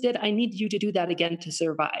thing you just did, I need you to do that again to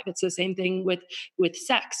survive. It's the same thing with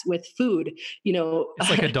sex, with food. It's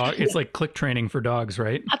like a dog. It's like click training for dogs,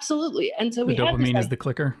 right? Absolutely. And so the dopamine is the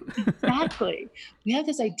clicker. Exactly. We have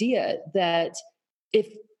this idea that if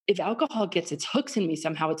alcohol gets its hooks in me,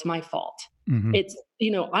 somehow it's my fault. Mm-hmm. It's,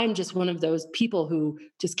 I'm just one of those people who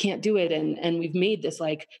just can't do it. And we've made this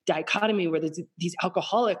like dichotomy where there's these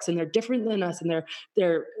alcoholics and they're different than us and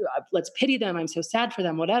they're let's pity them. I'm so sad for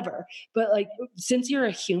them, whatever. But like, since you're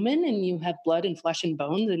a human and you have blood and flesh and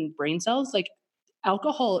bones and brain cells, like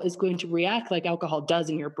alcohol is going to react like alcohol does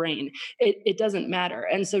in your brain. It doesn't matter.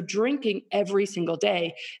 And so drinking every single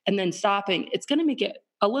day and then stopping, it's going to make it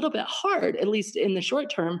a little bit hard, at least in the short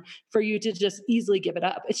term, for you to just easily give it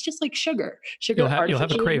up. It's just like sugar. You'll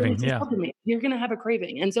have a craving. Yeah. You're going to have a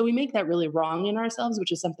craving. And so we make that really wrong in ourselves,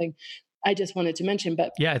 which is something I just wanted to mention.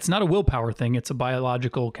 But yeah, it's not a willpower thing. It's a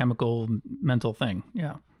biological, chemical, mental thing.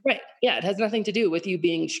 Yeah. Right. Yeah. It has nothing to do with you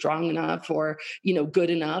being strong enough or, good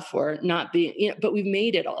enough or not being, but we've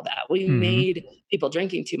made it all that. We've made people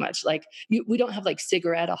drinking too much. Like we don't have like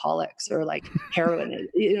cigarette-aholics or like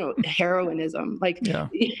heroinism. Like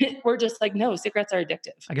we're just like, no, cigarettes are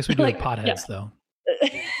addictive. I guess we do like potheads though.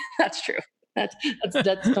 That's true. That's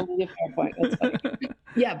totally a fair point. That's funny.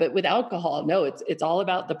 Yeah, but with alcohol, no, it's all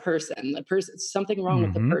about the person. The person, something wrong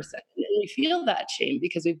with the person. And we feel that shame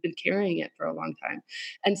because we've been carrying it for a long time.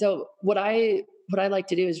 And so what I like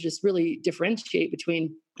to do is just really differentiate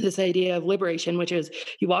between this idea of liberation, which is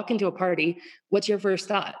you walk into a party. What's your first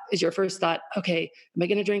thought? Is your first thought, okay, am I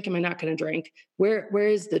going to drink? Am I not going to drink? Where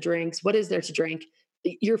is the drinks? What is there to drink?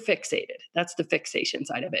 You're fixated. That's the fixation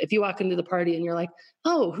side of it. If you walk into the party and you're like,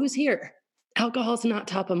 oh, who's here? Alcohol's not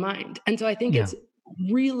top of mind. And so I think it's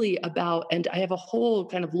really about, and I have a whole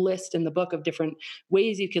kind of list in the book of different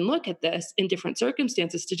ways you can look at this in different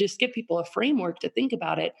circumstances to just give people a framework to think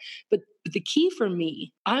about it. But the key for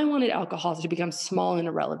me, I wanted alcohol to become small and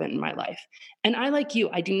irrelevant in my life. And I, like you,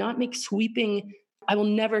 I do not make sweeping, I will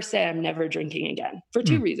never say I'm never drinking again for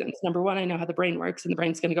two reasons. Number one, I know how the brain works and the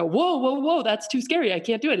brain's going to go, whoa, that's too scary. I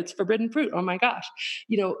can't do it. It's forbidden fruit. Oh my gosh.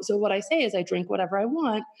 So what I say is I drink whatever I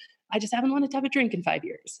want. I just haven't wanted to have a drink in 5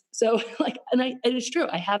 years. So it is true.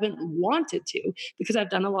 I haven't wanted to because I've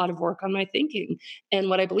done a lot of work on my thinking and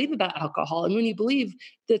what I believe about alcohol. And when you believe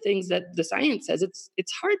the things that the science says,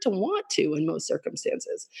 it's hard to want to in most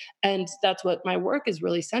circumstances. And that's what my work is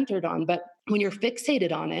really centered on. But when you're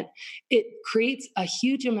fixated on it, it creates a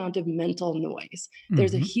huge amount of mental noise.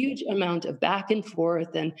 There's a huge amount of back and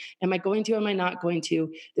forth. And am I going to, am I not going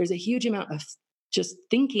to? There's a huge amount of just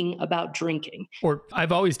thinking about drinking. Or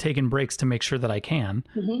I've always taken breaks to make sure that I can,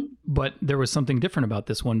 but there was something different about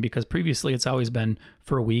this one because previously it's always been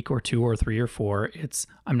for a week or 2 or 3 or 4. It's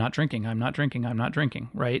I'm not drinking,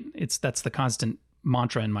 right? That's the constant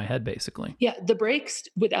mantra in my head, basically. Yeah, the breaks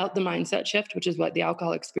without the mindset shift, which is what the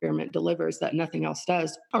alcohol experiment delivers that nothing else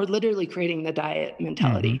does, are literally creating the diet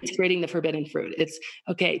mentality. It's creating the forbidden fruit. It's,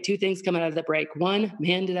 okay, 2 things come out of the break. 1,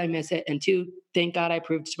 man, did I miss it? And 2, thank God I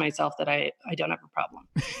proved to myself that I don't have a problem.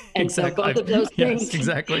 And Exactly. so both of those things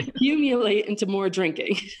exactly. accumulate into more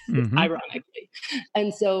drinking, ironically.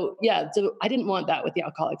 And so, so I didn't want that with the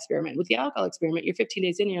alcohol experiment. With the alcohol experiment, you're 15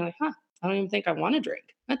 days in and you're like, I don't even think I want to drink.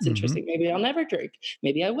 That's interesting. Maybe I'll never drink.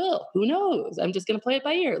 Maybe I will. Who knows? I'm just going to play it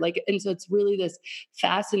by ear. And so it's really this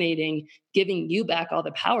fascinating giving you back all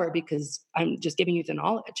the power, because I'm just giving you the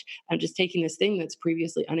knowledge. I'm just taking this thing that's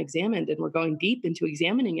previously unexamined and we're going deep into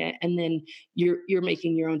examining it. And then you're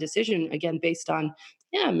making your own decision, again, based on,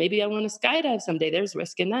 maybe I want to skydive someday. There's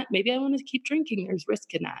risk in that. Maybe I want to keep drinking. There's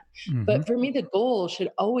risk in that. But for me, the goal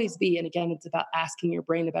should always be, and again, it's about asking your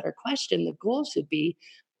brain a better question. The goal should be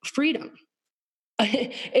freedom.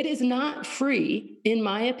 It is not free, in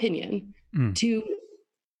my opinion, to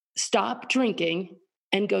stop drinking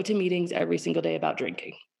and go to meetings every single day about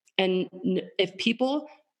drinking. And if people,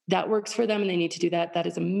 that works for them and they need to do that, that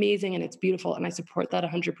is amazing and it's beautiful. And I support that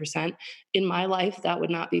 100%. In my life, that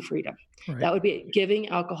would not be freedom. Right. That would be giving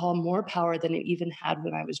alcohol more power than it even had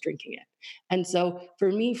when I was drinking it. And so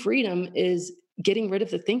for me, freedom is getting rid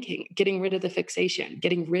of the thinking, getting rid of the fixation,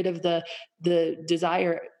 getting rid of the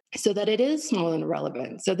desire, so that it is small and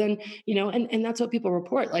irrelevant. So then, and that's what people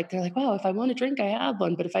report. Like, they're like, wow, if I want to drink, I have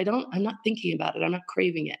one. But if I don't, I'm not thinking about it. I'm not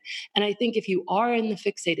craving it. And I think if you are in the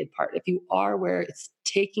fixated part, if you are where it's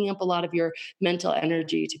taking up a lot of your mental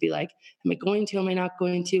energy to be like, am I going to, am I not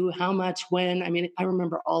going to, how much, when? I mean, I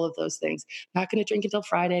remember all of those things. Not going to drink until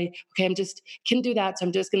Friday. Okay, can do that. So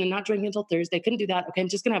I'm just going to not drink until Thursday. Couldn't do that. Okay, I'm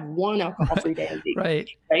just going to have one alcohol-free day. Right.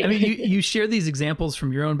 I mean, you share these examples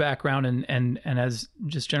from your own background and as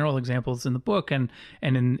just general examples in the book and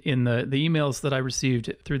in the emails that I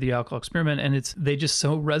received through the alcohol experiment. And they just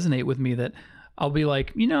so resonate with me that I'll be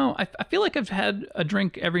like, I feel like I've had a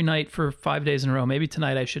drink every night for 5 days in a row. Maybe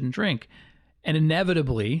tonight I shouldn't drink. And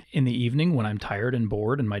inevitably in the evening when I'm tired and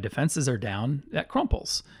bored and my defenses are down, that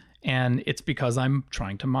crumples. And it's because I'm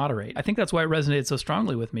trying to moderate. I think that's why it resonated so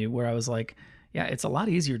strongly with me, where I was like, yeah, it's a lot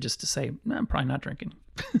easier just to say, no, I'm probably not drinking.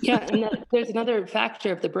 Yeah. And there's another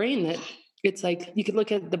factor of the brain that it's like, you could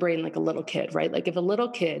look at the brain like a little kid, right? Like if a little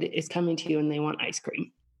kid is coming to you and they want ice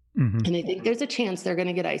cream, and they think there's a chance they're going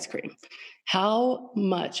to get ice cream, how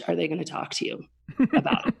much are they going to talk to you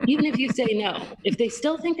about it? Even if you say no, if they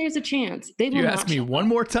still think there's a chance, they will You ask me one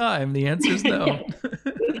more time, the answer is no.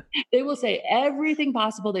 They will say everything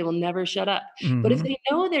possible. They will never shut up. But if they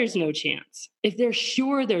know there's no chance, if they're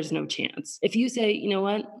sure there's no chance, if you say, you know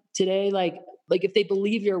what, today, like if they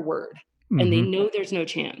believe your word and they know there's no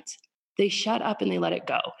chance, they shut up and they let it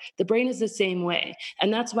go. The brain is the same way.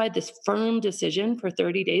 And that's why this firm decision for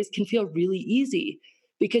 30 days can feel really easy,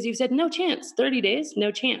 because you've said no chance, 30 days,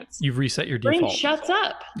 no chance. You've reset your default. The brain default. shuts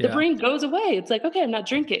up. The brain goes away. It's like, okay, I'm not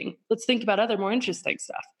drinking. Let's think about other more interesting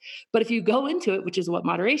stuff. But if you go into it, which is what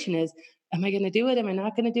moderation is, am I going to do it? Am I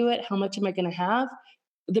not going to do it? How much am I going to have?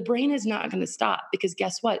 The brain is not going to stop, because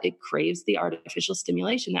guess what? It craves the artificial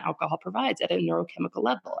stimulation that alcohol provides at a neurochemical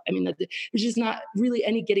level. I mean, there's just not really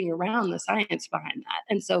any getting around the science behind that.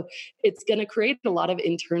 And so it's going to create a lot of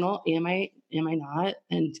internal, am I not?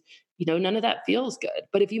 And none of that feels good.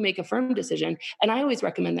 But if you make a firm decision, and I always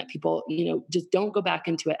recommend that people, just don't go back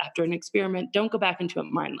into it after an experiment. Don't go back into it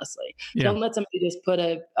mindlessly. Yeah. Don't let somebody just put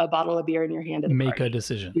a bottle of beer in your hand. Make a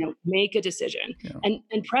decision. Make a decision,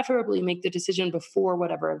 and preferably make the decision before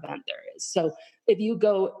whatever event there is. So if you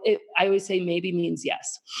go, I always say maybe means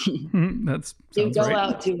yes. That's you go great.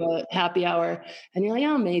 out to a happy hour and you're like,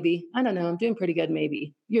 oh, maybe, I don't know, I'm doing pretty good.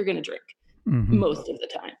 Maybe you're going to drink most of the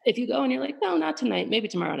time. If you go and you're like, no, not tonight, maybe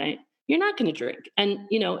tomorrow night, you're not going to drink. And,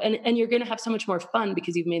 and you're going to have so much more fun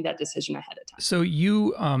because you've made that decision ahead of time. So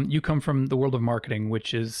you come from the world of marketing,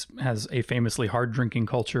 which has a famously hard drinking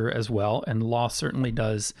culture as well. And law certainly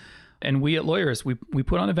does. And we at Lawyerist, we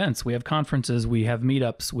put on events, we have conferences, we have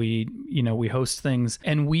meetups, we host things.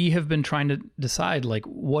 And we have been trying to decide, like,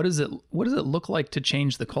 what does it look like to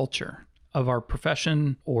change the culture of our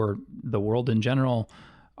profession or the world in general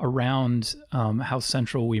around how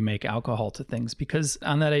central we make alcohol to things? Because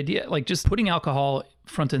on that idea, like just putting alcohol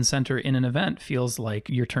front and center in an event feels like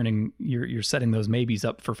you're setting those maybes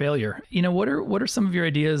up for failure. What are some of your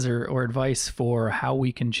ideas or advice for how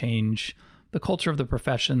we can change the culture of the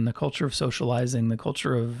profession, the culture of socializing, the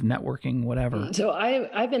culture of networking, whatever? So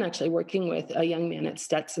I've been actually working with a young man at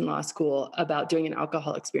Stetson Law School about doing an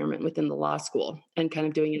alcohol experiment within the law school and kind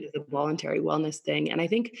of doing it as a voluntary wellness thing. And I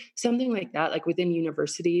think something like that, like within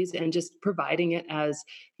universities, and just providing it as,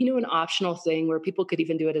 an optional thing where people could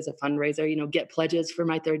even do it as a fundraiser, get pledges for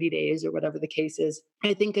my 30 days or whatever the case is,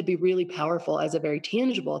 I think could be really powerful as a very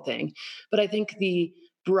tangible thing. But I think the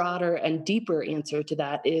broader and deeper answer to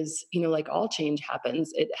that is, like all change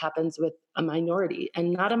happens, it happens with a minority,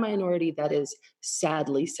 and not a minority that is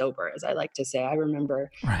sadly sober, as I like to say. I remember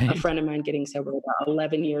a friend of mine getting sober about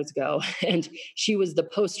 11 years ago, and she was the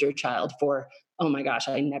poster child for, oh my gosh,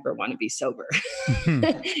 I never want to be sober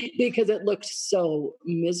because it looked so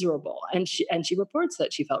miserable. And she reports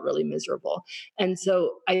that she felt really miserable. And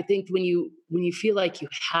so I think when you feel like you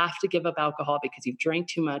have to give up alcohol because you've drank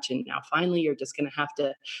too much and now finally you're just going to have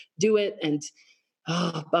to do it, and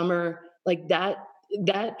bummer, like that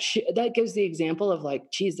gives the example of like,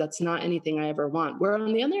 geez, that's not anything I ever want. Where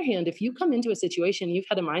on the other hand, if you come into a situation, you've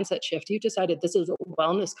had a mindset shift, you've decided this is a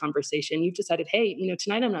wellness conversation, you've decided, hey,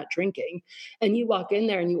 tonight I'm not drinking, and you walk in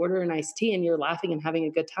there and you order an iced tea and you're laughing and having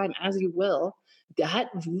a good time, as you will, that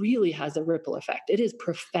really has a ripple effect. It is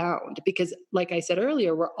profound because, like I said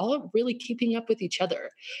earlier, we're all really keeping up with each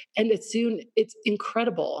other. And it's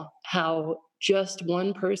incredible how just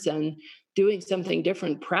one person doing something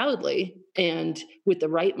different proudly and with the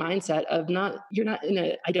right mindset of you're not in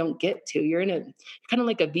a, I don't get to, you're kind of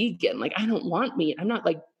like a vegan. Like, I don't want meat. I'm not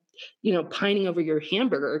like, pining over your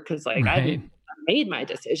hamburger because like I made my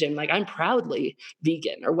decision. Like, I'm proudly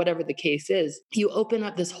vegan or whatever the case is. You open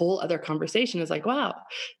up this whole other conversation. It's like, wow,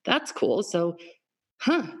 that's cool. So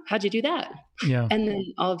how'd you do that? Yeah. And then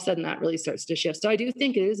all of a sudden that really starts to shift. So I do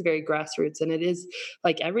think it is very grassroots, and it is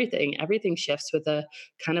like everything shifts with a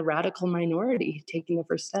kind of radical minority taking the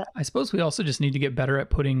first step. I suppose we also just need to get better at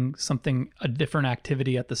putting a different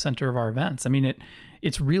activity at the center of our events. I mean,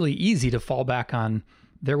 it's really easy to fall back on,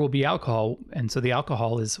 there will be alcohol. And so the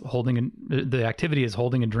alcohol is the activity is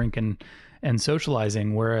holding a drink and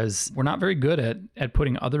socializing, whereas we're not very good at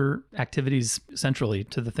putting other activities centrally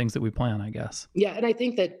to the things that we plan, I guess. Yeah. And I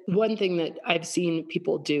think that one thing that I've seen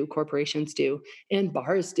people do, corporations do, and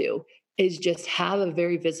bars do, is just have a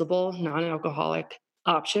very visible non-alcoholic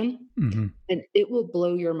option, and it will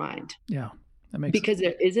blow your mind. Yeah, that makes because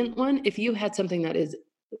there isn't one. If you had something that is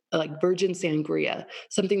like virgin sangria,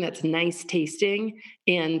 something that's nice tasting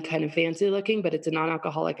and kind of fancy looking, but it's a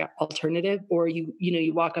non-alcoholic alternative, or you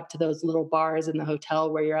walk up to those little bars in the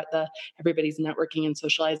hotel where you're everybody's networking and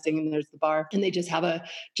socializing, and there's the bar, and they just have a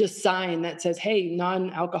sign that says, hey,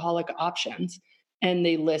 non-alcoholic options. And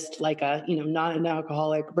they list like a, not an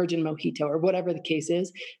alcoholic virgin mojito or whatever the case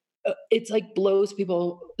is. It's like blows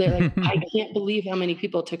people. They're like, I can't believe how many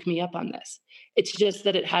people took me up on this. It's just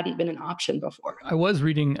that it hadn't been an option before. I was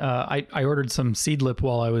reading, I ordered some Seedlip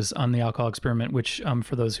while I was on the alcohol experiment, which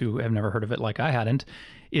for those who have never heard of it like I hadn't,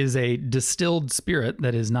 is a distilled spirit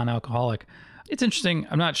that is non-alcoholic. It's interesting.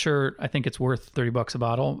 I'm not sure. I think it's worth $30 a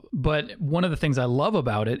bottle. But one of the things I love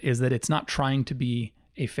about it is that it's not trying to be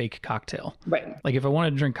a fake cocktail. Right. Like if I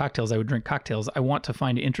wanted to drink cocktails, I would drink cocktails. I want to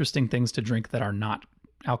find interesting things to drink that are not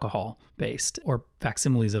alcohol based or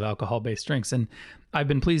facsimiles of alcohol based drinks. And I've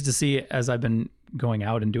been pleased to see, as I've been going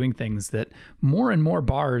out and doing things, that more and more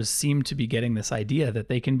bars seem to be getting this idea that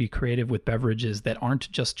they can be creative with beverages that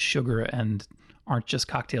aren't just sugar and aren't just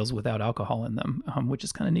cocktails without alcohol in them, which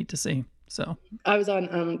is kind of neat to see. So I was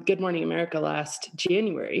on Good Morning America last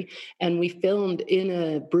January, and we filmed in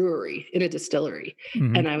a brewery, in a distillery.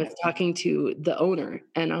 And I was talking to the owner,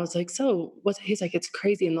 and I was like, so he's like, it's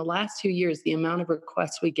crazy. In the last 2 years, the amount of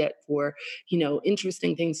requests we get for,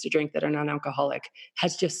 interesting things to drink that are non-alcoholic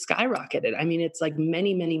has just skyrocketed. I mean, it's like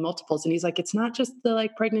many, many multiples. And he's like, it's not just the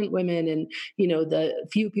like pregnant women and, the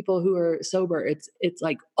few people who are sober. It's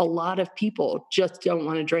like a lot of people just don't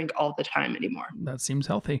want to drink all the time anymore. That seems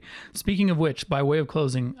healthy. Speaking of which, by way of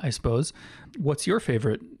closing, I suppose, what's your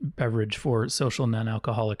favorite beverage for social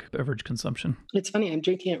non-alcoholic beverage consumption? It's funny. I'm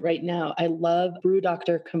drinking it right now. I love Brew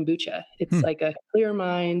Doctor kombucha. It's like a clear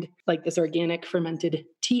mind, like this organic fermented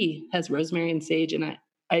tea, has rosemary and sage in it.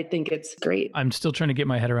 I think it's great. I'm still trying to get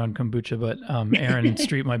my head around kombucha, but Aaron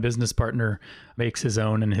Street, my business partner, makes his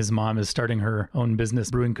own, and his mom is starting her own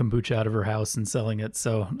business brewing kombucha out of her house and selling it.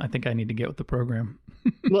 So I think I need to get with the program.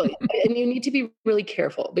 Well, and you need to be really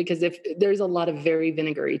careful because if there's a lot of very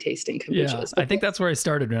vinegary tasting kombuchas. Yeah, I think that's where I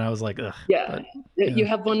started when I was like, ugh. Yeah. You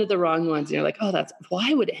have one of the wrong ones and you're like, oh,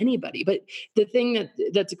 why would anybody? But the thing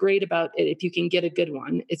that's great about it, if you can get a good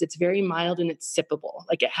one, is it's very mild and it's sippable.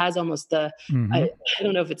 Like it has almost I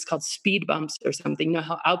don't know if it's called speed bumps or something. You know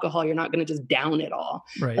how alcohol, you're not going to just down it all.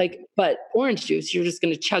 Right. But orange juice, you're just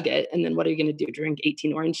going to chug it. And then what are you going to do? Drink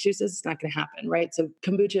 18 orange juices? It's not going to happen. Right. So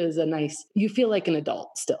kombucha is you feel like an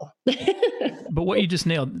adult still. But what you just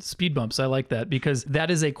nailed, speed bumps, I like that because that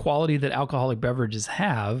is a quality that alcoholic beverages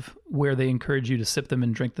have where they encourage you to sip them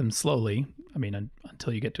and drink them slowly. I mean,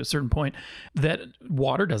 until you get to a certain point that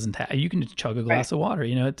water doesn't have. You can just chug a glass of water.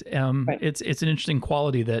 You know, it's an interesting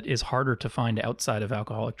quality that is harder to find outside of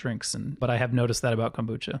alcoholic drinks. But I have noticed that about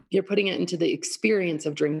kombucha. You're putting it into the experience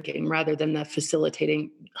of drinking rather than the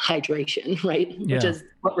facilitating hydration, right? Yeah. Which is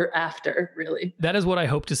what we're after, really. That is what I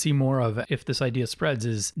hope to see more of if this idea spreads,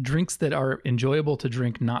 is drinks that are enjoyable to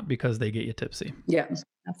drink, not because they get you tipsy. Yeah.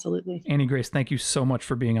 Absolutely. Annie Grace, thank you so much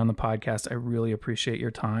for being on the podcast. I really appreciate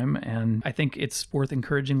your time. And I think it's worth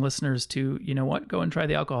encouraging listeners to, you know what, go and try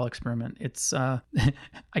the alcohol experiment. It's, I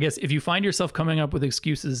guess if you find yourself coming up with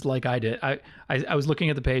excuses like I did, I was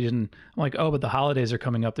looking at the page and I'm like, oh, but the holidays are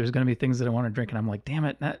coming up. There's going to be things that I want to drink. And I'm like, damn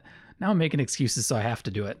it, now I'm making excuses, so I have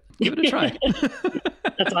to do it. Give it a try.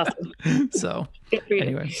 That's awesome. So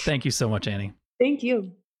anyway, thank you so much, Annie. Thank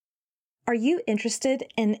you. Are you interested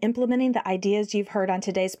in implementing the ideas you've heard on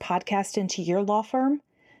today's podcast into your law firm?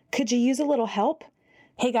 Could you use a little help?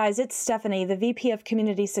 Hey guys, it's Stephanie, the VP of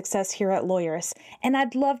Community Success here at Lawyerist, and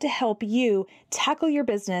I'd love to help you tackle your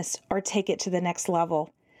business or take it to the next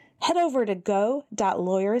level. Head over to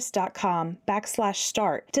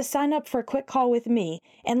go.lawyerist.com/start to sign up for a quick call with me,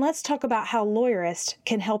 and let's talk about how Lawyerist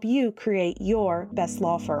can help you create your best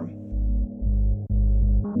law firm.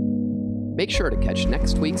 Make sure to catch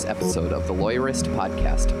next week's episode of the Lawyerist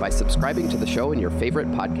podcast by subscribing to the show in your favorite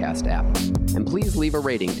podcast app. And please leave a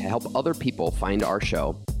rating to help other people find our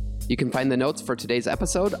show. You can find the notes for today's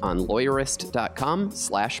episode on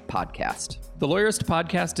lawyerist.com/podcast. The Lawyerist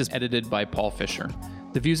podcast is edited by Paul Fisher.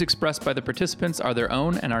 The views expressed by the participants are their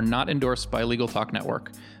own and are not endorsed by Legal Talk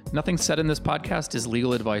Network. Nothing said in this podcast is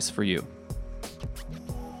legal advice for you.